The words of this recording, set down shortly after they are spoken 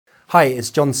Hi, it's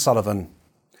John Sullivan.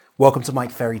 Welcome to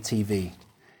Mike Ferry TV.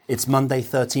 It's Monday,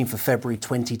 13th of February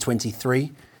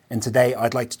 2023, and today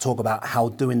I'd like to talk about how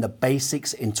doing the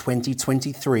basics in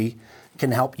 2023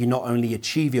 can help you not only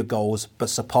achieve your goals, but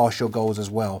surpass your goals as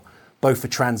well, both for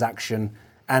transaction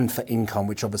and for income,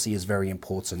 which obviously is very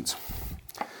important.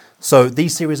 So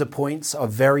these series of points are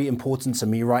very important to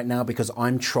me right now because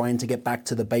I'm trying to get back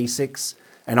to the basics,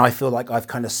 and I feel like I've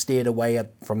kind of steered away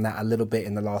from that a little bit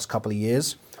in the last couple of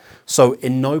years. So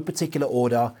in no particular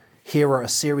order, here are a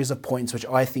series of points which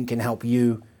I think can help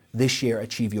you this year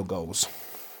achieve your goals.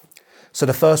 So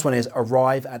the first one is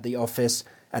arrive at the office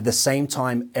at the same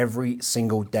time every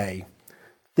single day.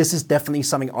 This is definitely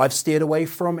something I've steered away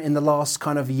from in the last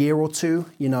kind of year or two,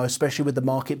 especially with the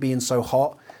market being so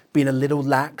hot, being a little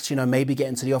lax, maybe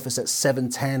getting to the office at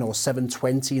 7:10 or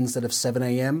 7:20 instead of 7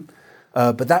 a.m.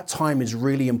 But that time is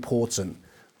really important.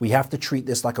 We have to treat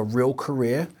this like a real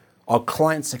career. Our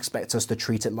clients expect us to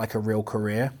treat it like a real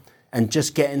career, and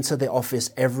just get into the office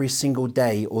every single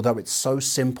day, although it's so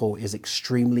simple, is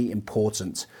extremely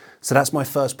important. So that's my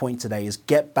first point today, is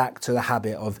get back to the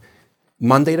habit of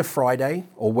Monday to Friday,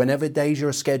 or whenever days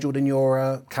you're scheduled in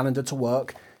your calendar to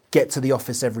work, get to the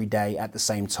office every day at the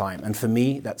same time. And for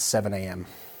me, that's 7 a.m.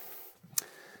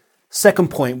 Second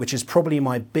point, which is probably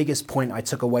my biggest point I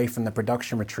took away from the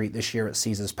production retreat this year at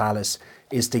Caesars Palace,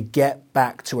 is to get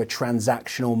back to a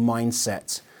transactional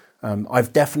mindset.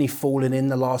 I've definitely fallen in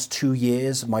the last 2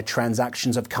 years. My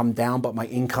transactions have come down, but my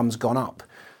income's gone up.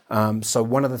 So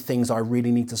one of the things I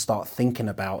really need to start thinking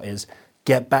about is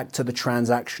get back to the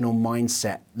transactional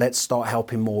mindset. Let's start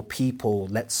helping more people.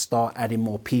 Let's start adding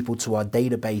more people to our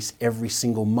database every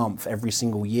single month, every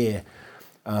single year.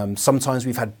 Sometimes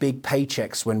we've had big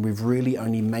paychecks when we've really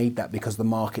only made that because the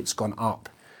market's gone up.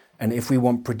 And if we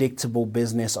want predictable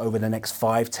business over the next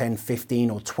 5, 10, 15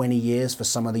 or 20 years for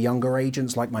some of the younger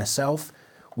agents like myself,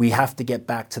 we have to get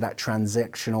back to that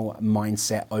transactional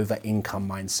mindset over income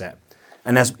mindset.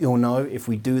 And as we all know, if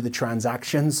we do the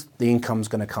transactions, the income's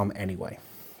going to come anyway.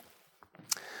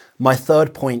 My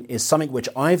third point is something which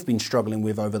I've been struggling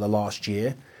with over the last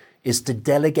year, is to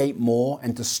delegate more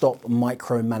and to stop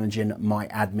micromanaging my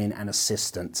admin and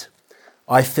assistant.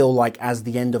 I feel like as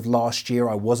the end of last year,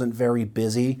 I wasn't very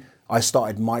busy. I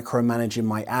started micromanaging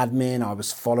my admin. I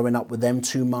was following up with them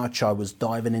too much. I was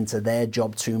diving into their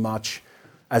job too much.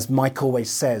 As Mike always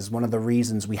says, one of the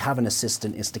reasons we have an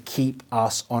assistant is to keep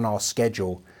us on our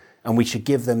schedule, and we should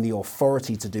give them the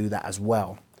authority to do that as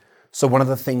well. So one of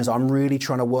the things I'm really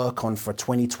trying to work on for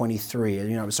 2023,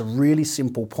 it's a really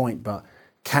simple point, but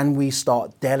can we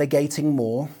start delegating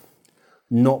more,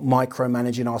 not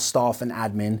micromanaging our staff and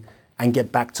admin, and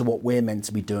get back to what we're meant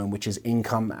to be doing, which is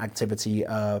income activity,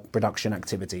 production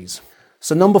activities.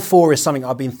 So number 4 is something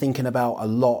I've been thinking about a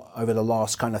lot over the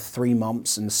last kind of 3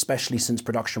 months, and especially since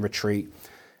production retreat.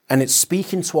 And it's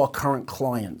speaking to our current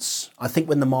clients. I think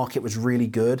when the market was really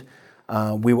good,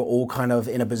 we were all kind of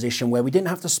in a position where we didn't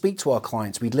have to speak to our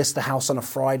clients. We'd list the house on a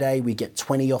Friday, we'd get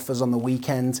 20 offers on the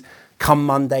weekend. Come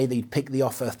Monday, they'd pick the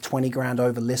offer 20 grand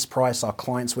over list price. Our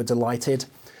clients were delighted.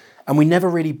 And we never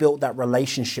really built that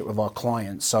relationship with our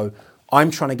clients. So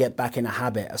I'm trying to get back in a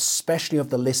habit, especially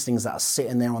of the listings that are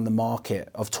sitting there on the market,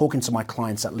 of talking to my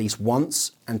clients at least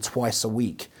once and twice a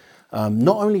week.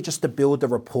 Not only just to build the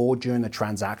rapport during the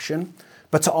transaction,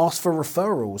 but to ask for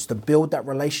referrals, to build that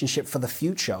relationship for the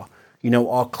future.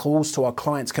 Our calls to our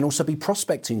clients can also be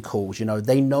prospecting calls.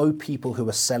 They know people who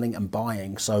are selling and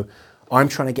buying. So I'm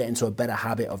trying to get into a better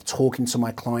habit of talking to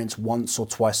my clients once or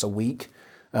twice a week,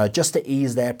 just to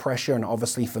ease their pressure and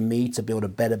obviously for me to build a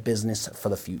better business for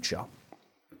the future.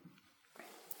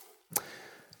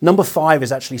 Number 5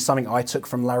 is actually something I took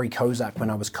from Larry Kozak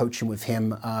when I was coaching with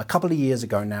him a couple of years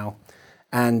ago now.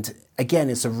 And again,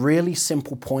 it's a really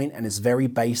simple point and it's very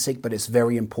basic, but it's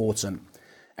very important.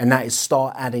 And that is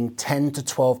start adding 10 to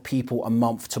 12 people a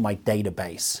month to my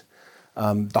database.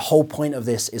 The whole point of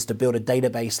this is to build a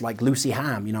database like Lucy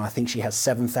Ham. I think she has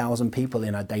 7,000 people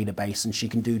in her database and she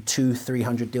can do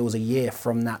 200-300 deals a year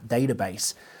from that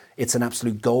database. It's an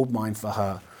absolute goldmine for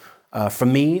her. For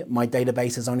me, my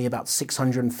database is only about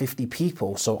 650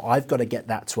 people, so I've got to get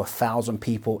that to 1,000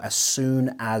 people as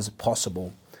soon as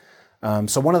possible.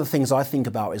 So one of the things I think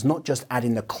about is not just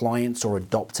adding the clients or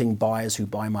adopting buyers who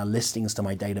buy my listings to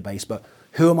my database, but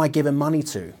who am I giving money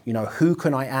to? Who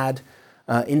can I add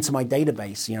into my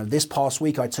database? This past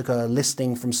week I took a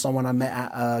listing from someone I met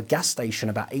at a gas station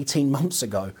about 18 months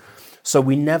ago. So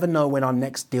we never know when our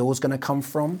next deal is going to come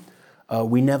from.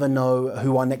 We never know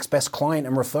who our next best client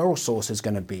and referral source is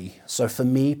going to be. So for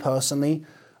me personally,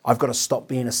 I've got to stop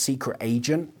being a secret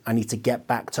agent. I need to get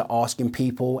back to asking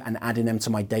people and adding them to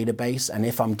my database. And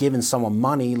if I'm giving someone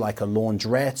money, like a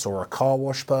laundrette or a car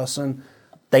wash person,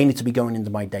 they need to be going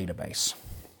into my database.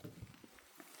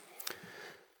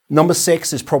 Number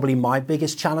 6 is probably my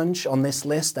biggest challenge on this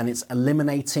list, and it's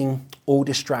eliminating all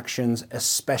distractions,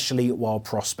 especially while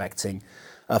prospecting.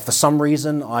 For some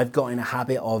reason, I've got in a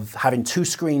habit of having 2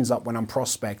 screens up when I'm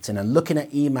prospecting and looking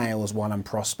at emails while I'm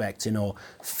prospecting or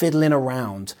fiddling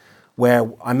around,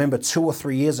 where I remember 2 or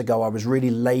 3 years ago, I was really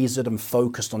lasered and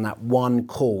focused on that one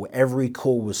call. Every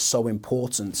call was so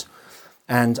important.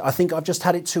 And I think I've just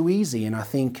had it too easy. And I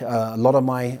think a lot of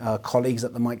my colleagues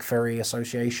at the Mike Ferry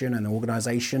Association and the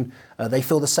organization, they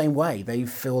feel the same way. They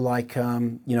feel like,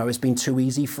 it's been too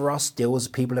easy for us.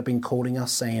 People have been calling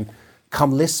us saying,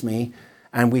 come list me.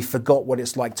 And we forgot what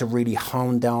it's like to really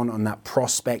hone down on that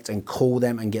prospect and call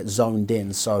them and get zoned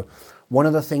in. So one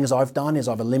of the things I've done is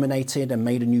I've eliminated and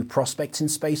made a new prospecting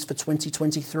space for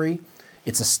 2023.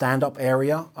 It's a stand-up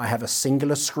area. I have a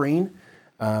singular screen.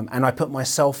 And I put my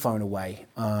cell phone away.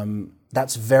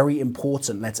 That's very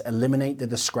important. Let's eliminate the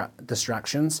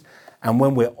distractions. And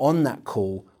when we're on that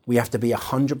call, we have to be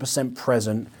 100%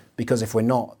 present, because if we're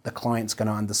not, the client's going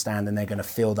to understand and they're going to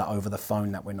feel that over the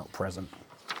phone that we're not present.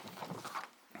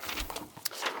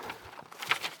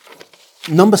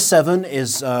 Number 7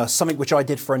 is something which I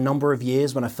did for a number of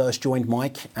years when I first joined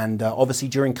Mike. And obviously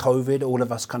during COVID, all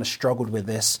of us kind of struggled with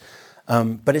this.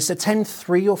 But it's attend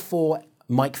 3 or 4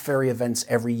 Mike Ferry events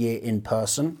every year in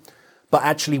person, but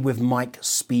actually with Mike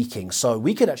speaking. So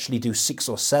we could actually do 6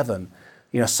 or 7.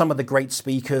 Some of the great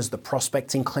speakers, the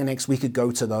prospecting clinics, we could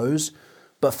go to those.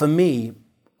 But for me,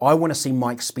 I want to see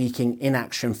Mike speaking in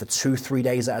action for 2-3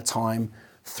 days at a time,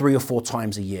 3 or 4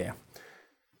 times a year.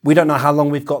 We don't know how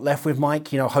long we've got left with Mike.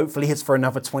 Hopefully it's for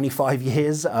another 25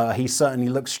 years. He certainly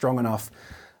looks strong enough.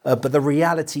 But the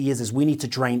reality is we need to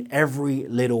drain every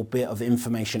little bit of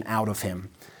information out of him.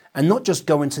 And not just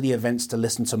go into the events to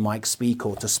listen to Mike speak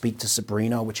or to speak to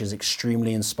Sabrina, which is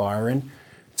extremely inspiring,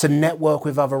 to network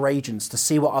with other agents, to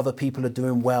see what other people are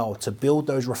doing well, to build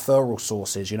those referral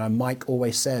sources. Mike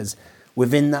always says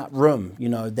within that room,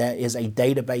 there is a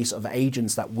database of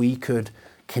agents that we could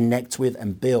connect with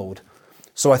and build.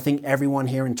 So I think everyone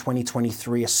here in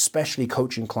 2023, especially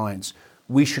coaching clients,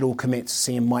 we should all commit to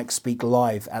seeing Mike speak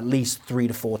live at least 3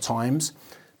 to 4 times.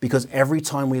 Because every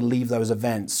time we leave those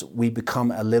events, we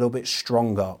become a little bit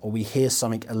stronger or we hear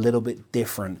something a little bit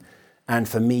different. And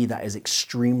for me, that is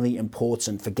extremely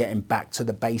important for getting back to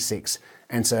the basics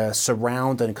and to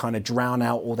surround and kind of drown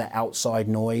out all the outside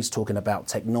noise, talking about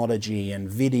technology and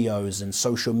videos and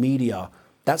social media.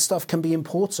 That stuff can be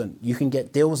important. You can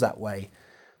get deals that way.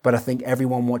 But I think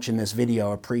everyone watching this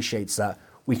video appreciates that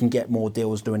we can get more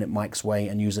deals doing it Mike's way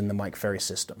and using the Mike Ferry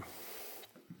system.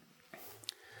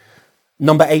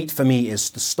 Number 8 for me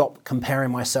is to stop comparing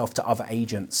myself to other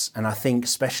agents. And I think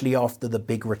especially after the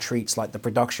big retreats like the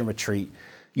production retreat,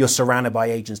 you're surrounded by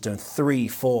agents doing 3,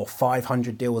 4,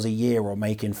 500 deals a year or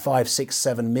making 5, 6,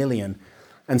 7 million.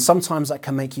 And sometimes that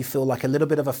can make you feel like a little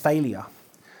bit of a failure.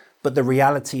 But the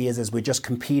reality is we're just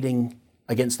competing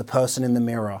against the person in the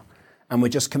mirror, and we're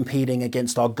just competing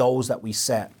against our goals that we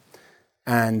set.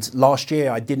 And last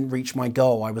year, I didn't reach my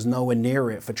goal. I was nowhere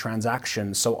near it for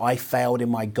transactions. So I failed in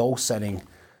my goal setting.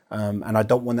 And I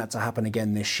don't want that to happen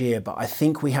again this year. But I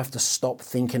think we have to stop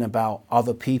thinking about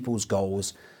other people's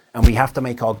goals. And we have to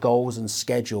make our goals and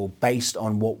schedule based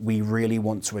on what we really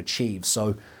want to achieve.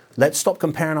 So let's stop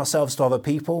comparing ourselves to other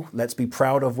people. Let's be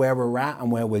proud of where we're at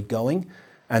and where we're going.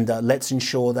 And let's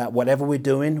ensure that whatever we're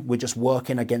doing, we're just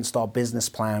working against our business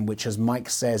plan, which, as Mike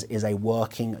says, is a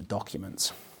working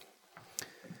document.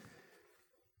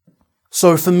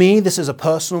 So for me, this is a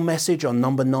personal message on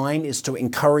number 9, is to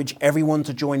encourage everyone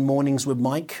to join Mornings with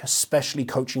Mike, especially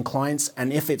coaching clients.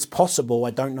 And if it's possible,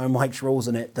 I don't know Mike's rules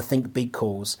in it, to think big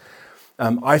calls.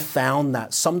 I found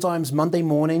that sometimes Monday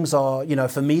mornings are,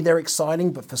 for me, they're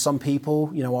exciting, but for some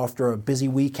people, after a busy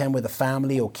weekend with a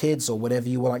family or kids or whatever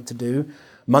you would like to do,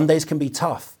 Mondays can be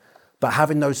tough. But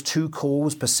having those 2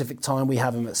 calls, Pacific time, we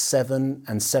have them at 7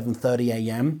 and 7:30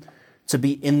 a.m., to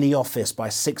be in the office by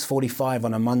 6:45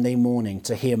 on a Monday morning,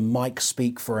 to hear Mike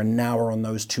speak for an hour on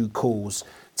those 2 calls,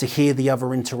 to hear the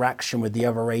other interaction with the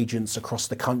other agents across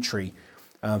the country.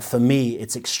 For me,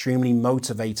 it's extremely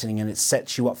motivating and it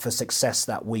sets you up for success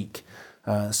that week.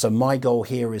 So my goal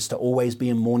here is to always be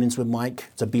in Mornings with Mike,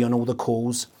 to be on all the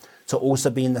calls, to also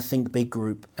be in the Think Big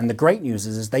group. And the great news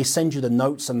is they send you the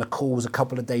notes and the calls a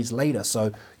couple of days later.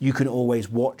 So you can always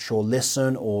watch or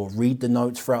listen or read the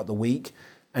notes throughout the week.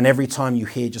 And every time you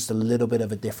hear just a little bit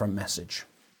of a different message.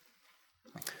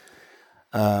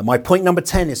 My point number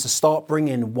 10 is to start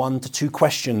bringing 1 to 2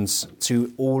 questions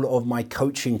to all of my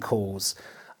coaching calls.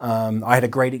 I had a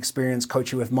great experience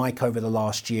coaching with Mike over the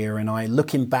last year, and I,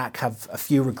 looking back, have a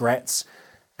few regrets.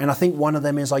 And I think one of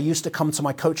them is I used to come to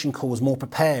my coaching calls more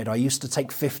prepared. I used to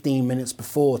take 15 minutes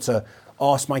before to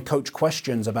ask my coach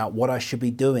questions about what I should be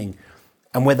doing.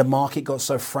 And where the market got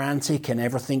so frantic and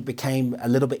everything became a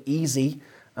little bit easy,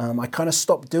 I kind of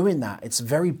stopped doing that. It's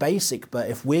very basic, but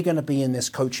if we're going to be in this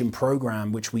coaching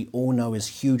program, which we all know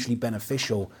is hugely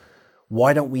beneficial,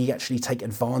 why don't we actually take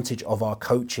advantage of our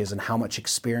coaches and how much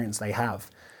experience they have?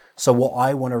 So what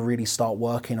I want to really start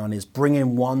working on is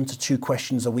bringing 1 to 2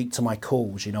 questions a week to my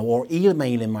calls, or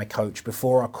emailing my coach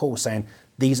before our call saying,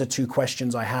 these are 2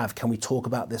 questions I have. Can we talk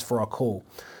about this for our call?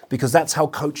 Because that's how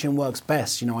coaching works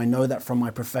best. I know that from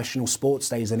my professional sports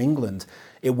days in England,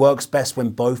 it works best when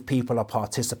both people are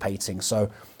participating. So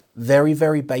very,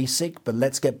 very basic, but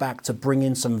let's get back to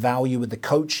bringing some value with the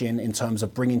coaching in terms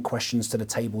of bringing questions to the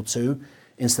table too,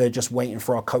 instead of just waiting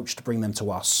for our coach to bring them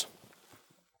to us.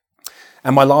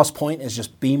 And my last point is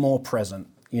just be more present.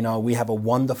 We have a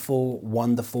wonderful,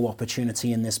 wonderful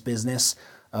opportunity in this business.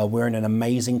 We're in an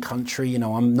amazing country.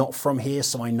 I'm not from here,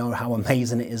 so I know how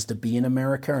amazing it is to be in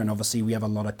America. And obviously we have a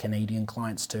lot of Canadian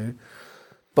clients too.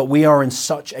 But we are in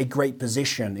such a great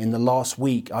position. In the last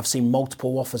week, I've seen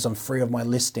multiple offers on 3 of my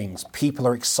listings. People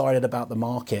are excited about the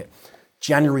market.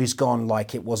 January's gone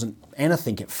like it wasn't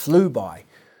anything. It flew by.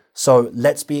 So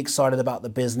let's be excited about the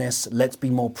business. Let's be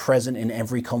more present in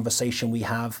every conversation we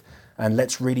have. And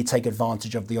let's really take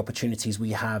advantage of the opportunities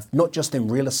we have, not just in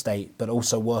real estate, but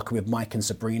also working with Mike and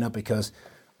Sabrina, because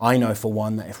I know for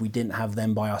one that if we didn't have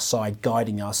them by our side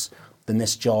guiding us, then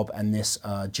this job and this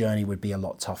journey would be a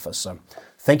lot tougher. So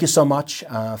thank you so much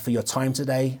for your time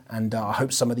today. And I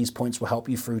hope some of these points will help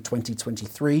you through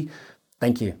 2023.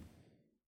 Thank you.